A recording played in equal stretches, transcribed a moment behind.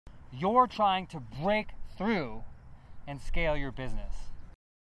You're trying to break through and scale your business.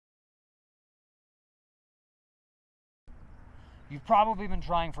 You've probably been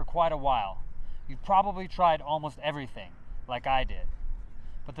trying for quite a while. You've probably tried almost everything, like I did.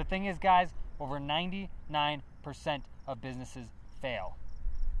 But the thing is, guys, over 99% of businesses fail.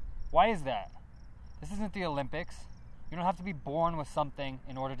 Why is that? This isn't the Olympics. You don't have to be born with something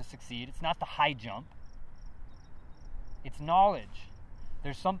in order to succeed. It's not the high jump. It's knowledge.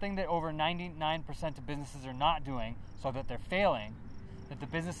 There's something that over 99% of businesses are not doing, so that they're failing, that the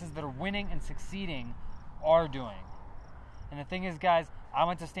businesses that are winning and succeeding are doing. And the thing is, guys, I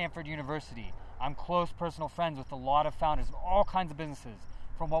went to Stanford University. I'm close personal friends with a lot of founders of all kinds of businesses,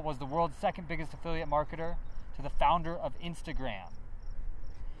 from what was the world's second biggest affiliate marketer to the founder of Instagram.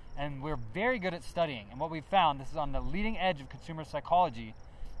 And we're very good at studying. And what we've found, this is on the leading edge of consumer psychology,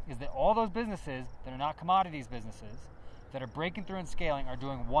 is that all those businesses that are not commodities businesses, that are breaking through and scaling, are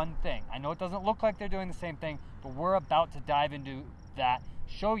doing one thing. I know it doesn't look like they're doing the same thing, but we're about to dive into that,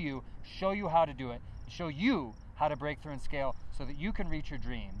 show you how to do it, show you how to break through and scale so that you can reach your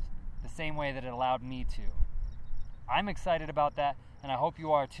dreams the same way that it allowed me to. I'm excited about that, and I hope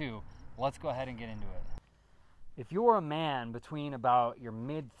you are too. Let's go ahead and get into it. If you're a man between about your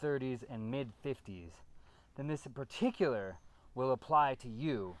mid-30s and mid-50s, then this in particular will apply to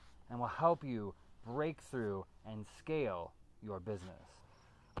you and will help you break through and scale your business.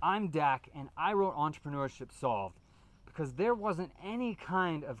 I'm Dak, and I wrote Entrepreneurship Solved because there wasn't any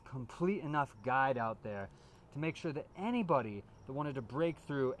kind of complete enough guide out there to make sure that anybody that wanted to break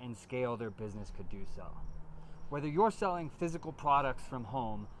through and scale their business could do so. Whether you're selling physical products from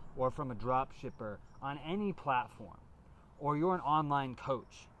home or from a drop shipper on any platform, or you're an online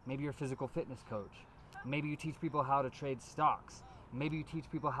coach, maybe you're a physical fitness coach, maybe you teach people how to trade stocks, maybe you teach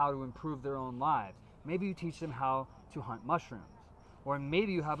people how to improve their own lives, maybe you teach them how to hunt mushrooms, or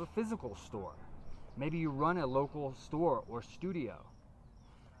maybe you have a physical store, maybe you run a local store or studio,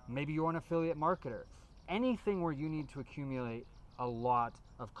 maybe you're an affiliate marketer. Anything where you need to accumulate a lot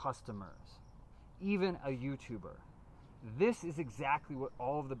of customers, even a YouTuber. This is exactly what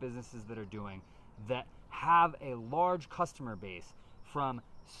all of the businesses that are doing that have a large customer base, from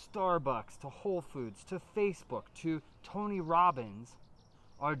Starbucks to Whole Foods to Facebook to Tony Robbins,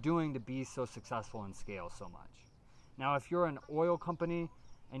 are doing to be so successful and scale so much. Now, if you're an oil company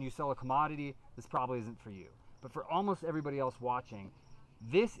and you sell a commodity, this probably isn't for you. But for almost everybody else watching,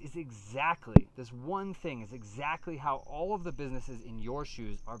 this one thing is exactly how all of the businesses in your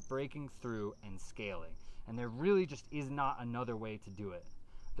shoes are breaking through and scaling. And there really just is not another way to do it.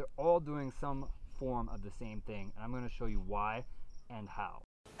 They're all doing some form of the same thing, and I'm going to show you why and how.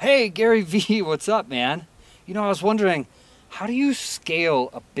 Hey, Gary V, what's up, man? You know, I was wondering, how do you scale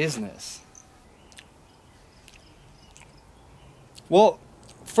a business? Well,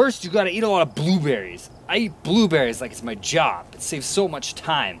 first you got to eat a lot of blueberries. I eat blueberries like it's my job. It saves so much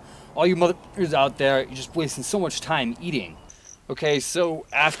time. All you mothers out there, you're just wasting so much time eating. Okay, so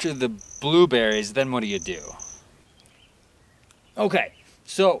after the blueberries, then what do you do? Okay,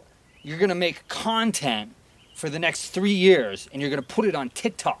 so you're gonna make content for the next 3 years and you're gonna put it on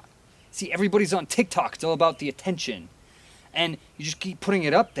TikTok. See, everybody's on TikTok, it's all about the attention. And you just keep putting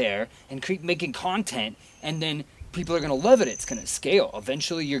it up there and keep making content, and then people are gonna love it, it's gonna scale.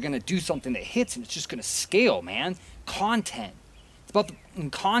 Eventually you're gonna do something that hits and it's just gonna scale, man. Content, it's about the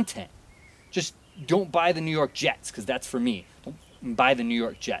content. Just don't buy the New York Jets, because that's for me. Don't buy the New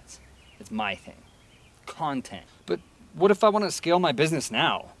York Jets. It's my thing. Content. But what if I want to scale my business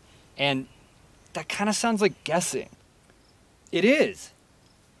now? And that kind of sounds like guessing. It is.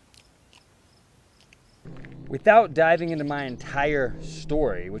 Without diving into my entire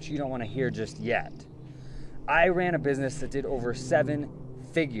story, which you don't want to hear just yet, I ran a business that did over 7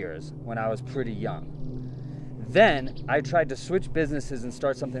 figures when I was pretty young. Then I tried to switch businesses and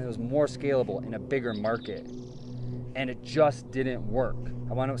start something that was more scalable in a bigger market, and it just didn't work.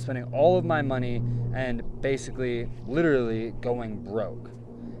 I wound up spending all of my money and basically literally going broke.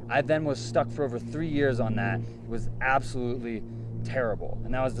 I then was stuck for over 3 years on that. It was absolutely terrible.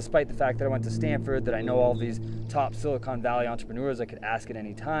 And that was despite the fact that I went to Stanford, that I know all these top Silicon Valley entrepreneurs I could ask at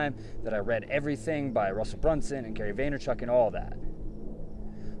any time, that I read everything by Russell Brunson and Gary Vaynerchuk and all that.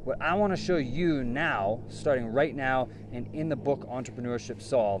 What I want to show you now, starting right now and in the book Entrepreneurship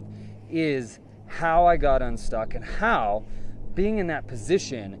Solved, is how I got unstuck and how being in that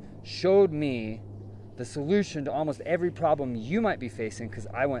position showed me the solution to almost every problem you might be facing, because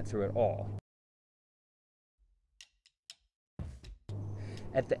I went through it all.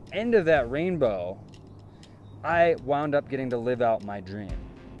 At the end of that rainbow, I wound up getting to live out my dream,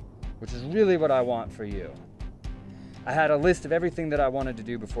 which is really what I want for you. I had a list of everything that I wanted to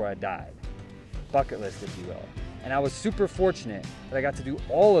do before I died. Bucket list, if you will. And I was super fortunate that I got to do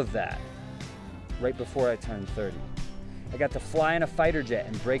all of that right before I turned 30. I got to fly in a fighter jet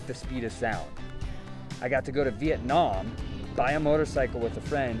and break the speed of sound. I got to go to Vietnam, buy a motorcycle with a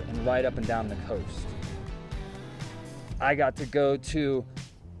friend, and ride up and down the coast. I got to go to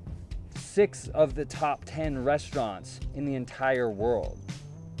 6 of the top 10 restaurants in the entire world.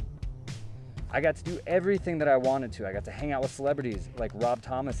 I got to do everything that I wanted to. I got to hang out with celebrities like Rob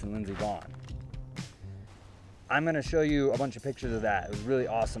Thomas and Lindsey Vonn. I'm gonna show you a bunch of pictures of that. It was really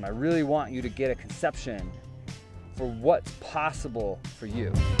awesome. I really want you to get a conception for what's possible for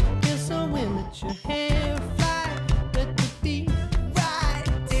you. Guess I will let your hair fly, let the beat ride,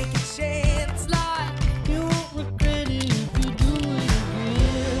 take a chance, like you won't regret it if you do it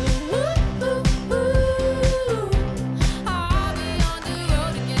again. Ooh, ooh, ooh. I'll be on the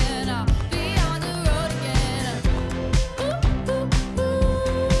road again, I'll be on the road again. Ooh, ooh, ooh.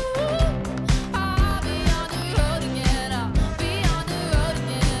 I'll be on the road again, I'll be on the road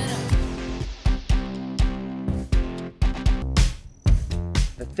again.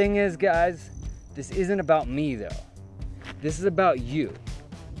 The thing is, guys, this isn't about me though. This is about you.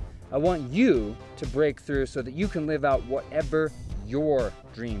 I want you to break through so that you can live out whatever your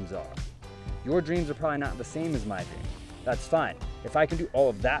dreams are. Your dreams are probably not the same as my dream. That's fine. If I can do all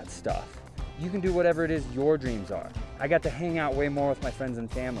of that stuff, you can do whatever it is your dreams are. I got to hang out way more with my friends and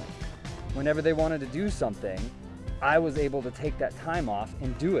family. Whenever they wanted to do something, I was able to take that time off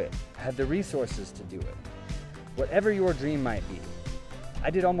and do it. I had the resources to do it. Whatever your dream might be. I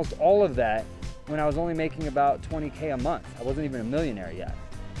did almost all of that when I was only making about 20K a month. I wasn't even a millionaire yet.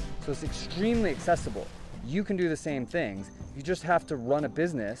 So it's extremely accessible. You can do the same things. You just have to run a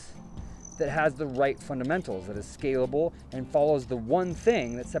business that has the right fundamentals, that is scalable and follows the one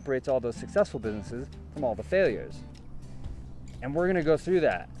thing that separates all those successful businesses from all the failures. And we're gonna go through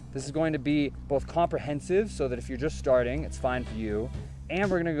that. This is going to be both comprehensive, so that if you're just starting, it's fine for you,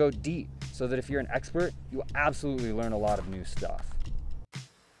 and we're gonna go deep, so that if you're an expert, you will absolutely learn a lot of new stuff.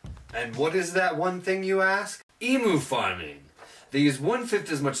 And what is that one thing, you ask? Emu farming. They use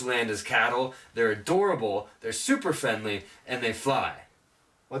 1/5 as much land as cattle, they're adorable, they're super friendly, and they fly.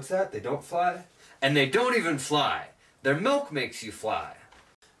 What's that? They don't fly? And they don't even fly. Their milk makes you fly.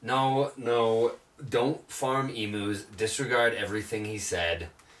 No, don't farm emus. Disregard everything he said.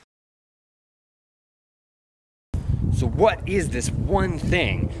 So what is this one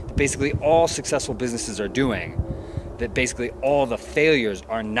thing that basically all successful businesses are doing that basically all the failures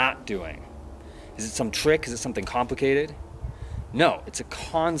are not doing? Is it some trick? Is it something complicated? No, it's a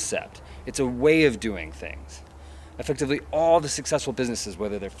concept. It's a way of doing things. Effectively, all the successful businesses,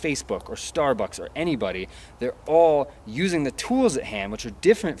 whether they're Facebook or Starbucks or anybody, they're all using the tools at hand, which are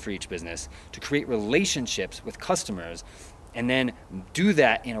different for each business, to create relationships with customers and then do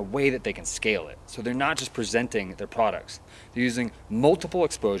that in a way that they can scale it. So they're not just presenting their products. They're using multiple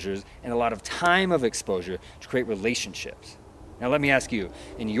exposures and a lot of time of exposure to create relationships. Now let me ask you,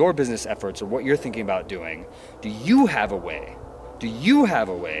 in your business efforts or what you're thinking about doing, do you have a way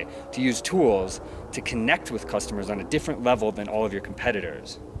to use tools to connect with customers on a different level than all of your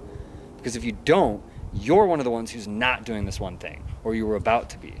competitors? Because if you don't, you're one of the ones who's not doing this one thing, or you were about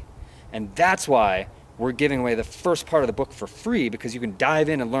to be. And that's why we're giving away the first part of the book for free, because you can dive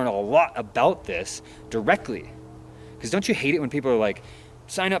in and learn a lot about this directly. Because don't you hate it when people are like,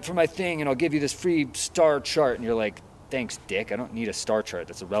 sign up for my thing and I'll give you this free star chart, and you're like, thanks, dick, I don't need a star chart,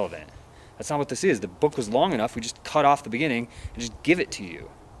 that's irrelevant. That's not what this is. The book was long enough, we just cut off the beginning and just give it to you.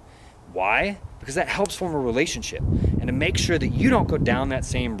 Why? Because that helps form a relationship, and to make sure that you don't go down that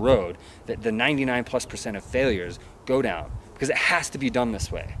same road that the 99+% of failures go down, because it has to be done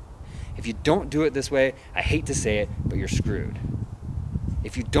this way. If you don't do it this way, I hate to say it, but you're screwed.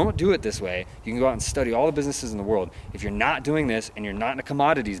 If you don't do it this way, you can go out and study all the businesses in the world. If you're not doing this and you're not in a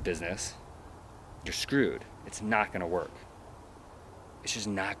commodities business, you're screwed. It's not gonna work. It's just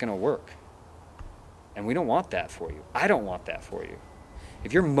not gonna work. And we don't want that for you. I don't want that for you.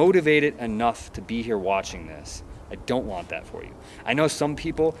 If you're motivated enough to be here watching this, I don't want that for you. I know some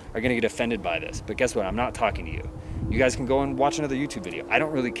people are gonna get offended by this, but guess what? I'm not talking to you. You guys can go and watch another YouTube video. I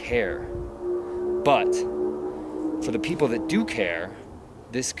don't really care. But for the people that do care,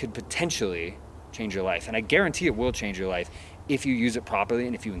 this could potentially change your life. And I guarantee it will change your life if you use it properly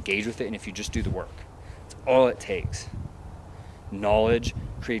and if you engage with it and if you just do the work. It's all it takes. Knowledge,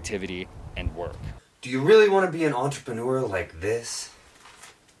 creativity, and work. Do you really want to be an entrepreneur like this?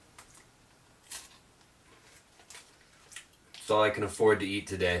 It's all I can afford to eat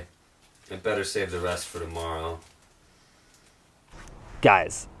today. I better save the rest for tomorrow.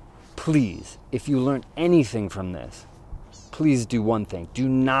 Guys, please, if you learn anything from this, please do one thing. Do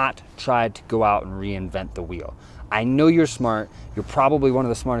not try to go out and reinvent the wheel. I know you're smart. You're probably one of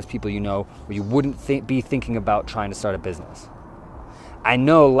the smartest people you know, or you wouldn't be thinking about trying to start a business. I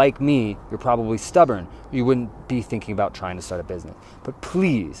know, like me, you're probably stubborn. You wouldn't be thinking about trying to start a business. But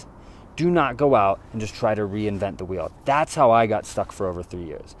please, do not go out and just try to reinvent the wheel. That's how I got stuck for over 3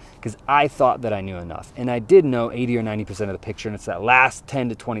 years, because I thought that I knew enough. And I did know 80 or 90% of the picture, and it's that last 10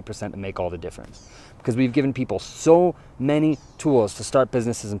 to 20% that make all the difference. Because we've given people so many tools to start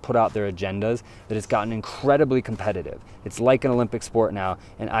businesses and put out their agendas that it's gotten incredibly competitive. It's like an Olympic sport now,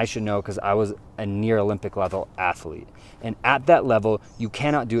 and I should know because I was a near Olympic level athlete. And at that level, you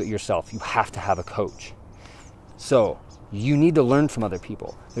cannot do it yourself. You have to have a coach. So you need to learn from other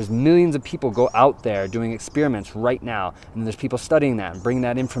people. There's millions of people go out there doing experiments right now, and there's people studying that and bringing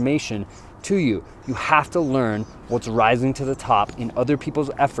that information to you. You have to learn what's rising to the top in other people's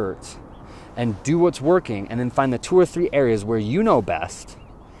efforts and do what's working, and then find the 2 or 3 areas where you know best.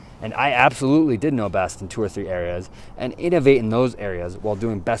 And I absolutely did know best in 2 or 3 areas, and innovate in those areas while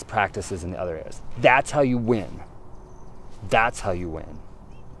doing best practices in the other areas. That's how you win. That's how you win.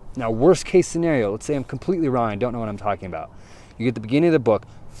 Now, worst case scenario, let's say I'm completely wrong, I don't know what I'm talking about. You get the beginning of the book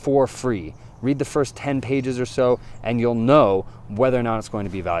for free. Read the first 10 pages or so, and you'll know whether or not it's going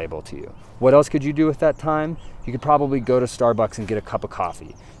to be valuable to you. What else could you do with that time? You could probably go to Starbucks and get a cup of coffee.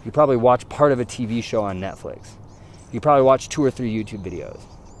 You could probably watch part of a TV show on Netflix. You could probably watch 2 or 3 YouTube videos.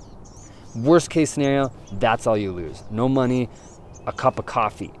 Worst case scenario, that's all you lose. No money, a cup of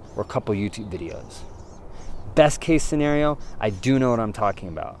coffee, or a couple YouTube videos. Best case scenario, I do know what I'm talking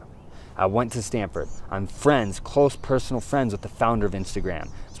about. I went to Stanford. I'm friends, close personal friends with the founder of Instagram,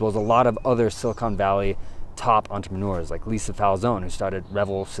 as well as a lot of other Silicon Valley top entrepreneurs like Lisa Falzone, who started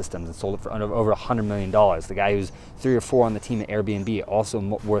Revel Systems and sold it for over $100 million. The guy who's 3 or 4 on the team at Airbnb, also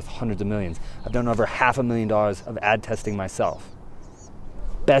worth hundreds of millions. I've done over $500,000 of ad testing myself.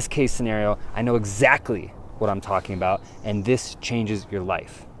 Best case scenario, I know exactly what I'm talking about, and this changes your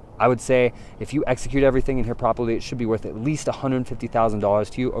life. I would say if you execute everything in here properly, it should be worth at least $150,000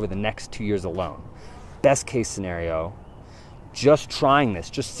 to you over the next 2 years alone. Best case scenario, just trying this,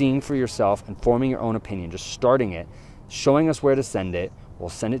 just seeing for yourself and forming your own opinion, just starting it, showing us where to send it. We'll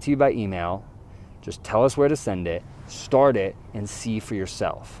send it to you by email. Just tell us where to send it, start it, and see for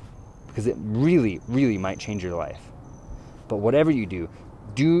yourself, because it really, really might change your life. But whatever you do,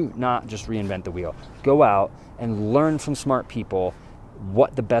 do not just reinvent the wheel. Go out and learn from smart people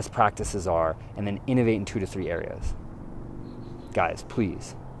what the best practices are, and then innovate in 2 to 3 areas. Guys,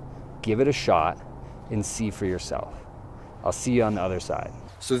 please give it a shot and see for yourself. I'll see you on the other side.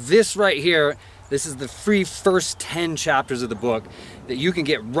 So this right here, this is the free first 10 chapters of the book that you can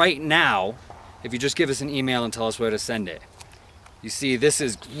get right now if you just give us an email and tell us where to send it. You see, this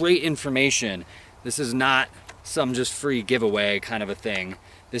is great information. This is not some just free giveaway kind of a thing.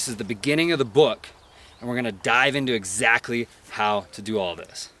 This is the beginning of the book, and we're gonna dive into exactly how to do all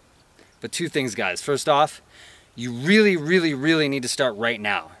this. But 2 things, guys. First off, you really, really, really need to start right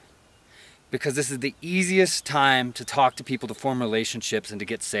now, because this is the easiest time to talk to people, to form relationships, and to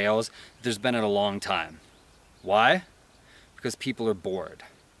get sales there's been in a long time. Why? Because people are bored.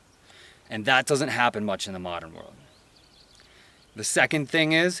 And that doesn't happen much in the modern world. The second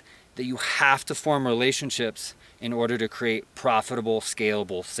thing is that you have to form relationships in order to create profitable,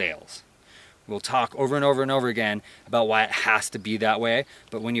 scalable sales. We'll talk over and over and over again about why it has to be that way,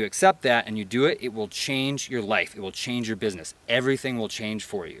 but when you accept that and you do it, it will change your life. It will change your business. Everything will change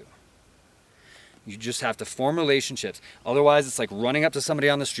for you. You just have to form relationships. Otherwise, it's like running up to somebody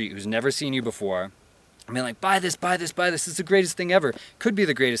on the street who's never seen you before and being like, buy this, buy this, buy this. It's the greatest thing ever. Could be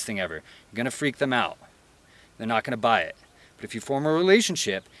the greatest thing ever. You're going to freak them out. They're not going to buy it. But if you form a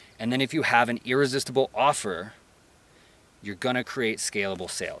relationship, and then if you have an irresistible offer, you're going to create scalable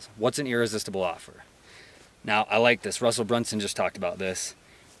sales. What's an irresistible offer? Now, I like this. Russell Brunson just talked about this.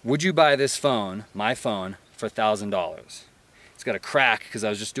 Would you buy this phone, my phone, for $1,000? It's got a crack, because I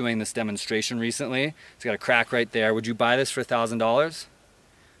was just doing this demonstration recently. It's got a crack right there. Would you buy this for $1,000?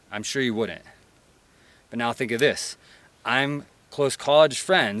 I'm sure you wouldn't. But now think of this. I'm close college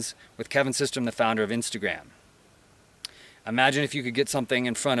friends with Kevin Systrom, the founder of Instagram. Imagine if you could get something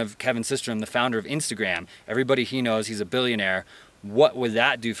in front of Kevin Systrom, the founder of Instagram. Everybody he knows, he's a billionaire. What would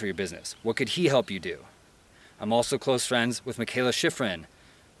that do for your business? What could he help you do? I'm also close friends with Michaela Schifrin,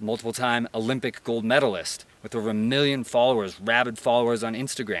 multiple-time Olympic gold medalist with over 1 million followers, rabid followers on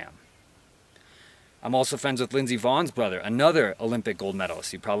Instagram. I'm also friends with Lindsey Vohn's brother, another Olympic gold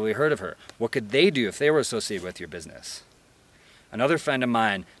medalist. You've probably heard of her. What could they do if they were associated with your business? Another friend of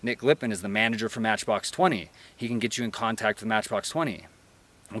mine, Nick Lippin, is the manager for Matchbox 20. He can get you in contact with Matchbox 20.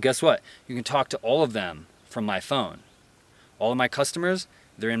 Well, guess what? You can talk to all of them from my phone. All of my customers,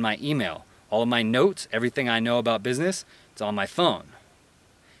 they're in my email. All of my notes, everything I know about business, it's on my phone.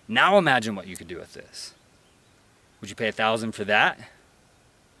 Now imagine what you could do with this. Would you pay $1,000 for that?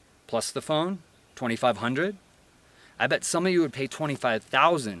 Plus the phone? $2,500? I bet some of you would pay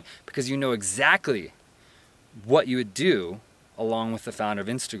 $25,000 because you know exactly what you would do along with the founder of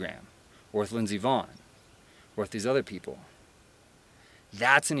Instagram, or with Lindsey Vaughn, or with these other people.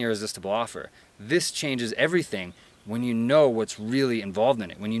 That's an irresistible offer. This changes everything when you know what's really involved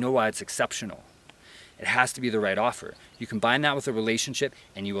in it, when you know why it's exceptional. It has to be the right offer. You combine that with a relationship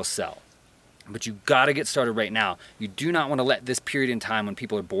and you will sell. But you gotta get started right now. You do not wanna let this period in time when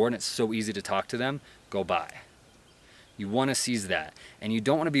people are bored and it's so easy to talk to them go by. You wanna seize that. And you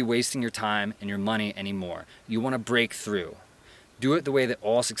don't wanna be wasting your time and your money anymore. You wanna break through. Do it the way that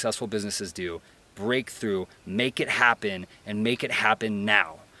all successful businesses do. Break through, make it happen, and make it happen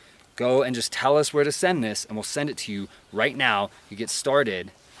now. Go and just tell us where to send this and we'll send it to you right now. You get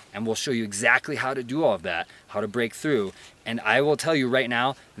started and we'll show you exactly how to do all of that, how to break through. And I will tell you right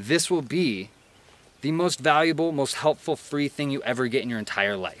now, this will be the most valuable, most helpful free thing you ever get in your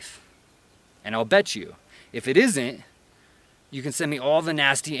entire life. And I'll bet you, if it isn't, you can send me all the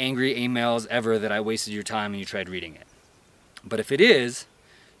nasty, angry emails ever that I wasted your time and you tried reading it. But if it is,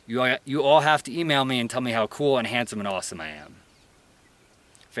 you all have to email me and tell me how cool and handsome and awesome I am.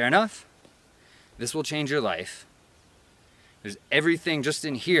 Fair enough? This will change your life. There's everything just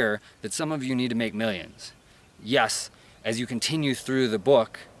in here that some of you need to make millions. Yes, as you continue through the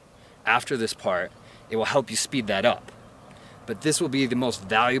book, after this part, it will help you speed that up. But this will be the most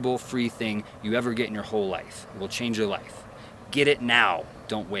valuable free thing you ever get in your whole life. It will change your life. Get it now,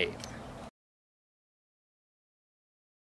 don't wait.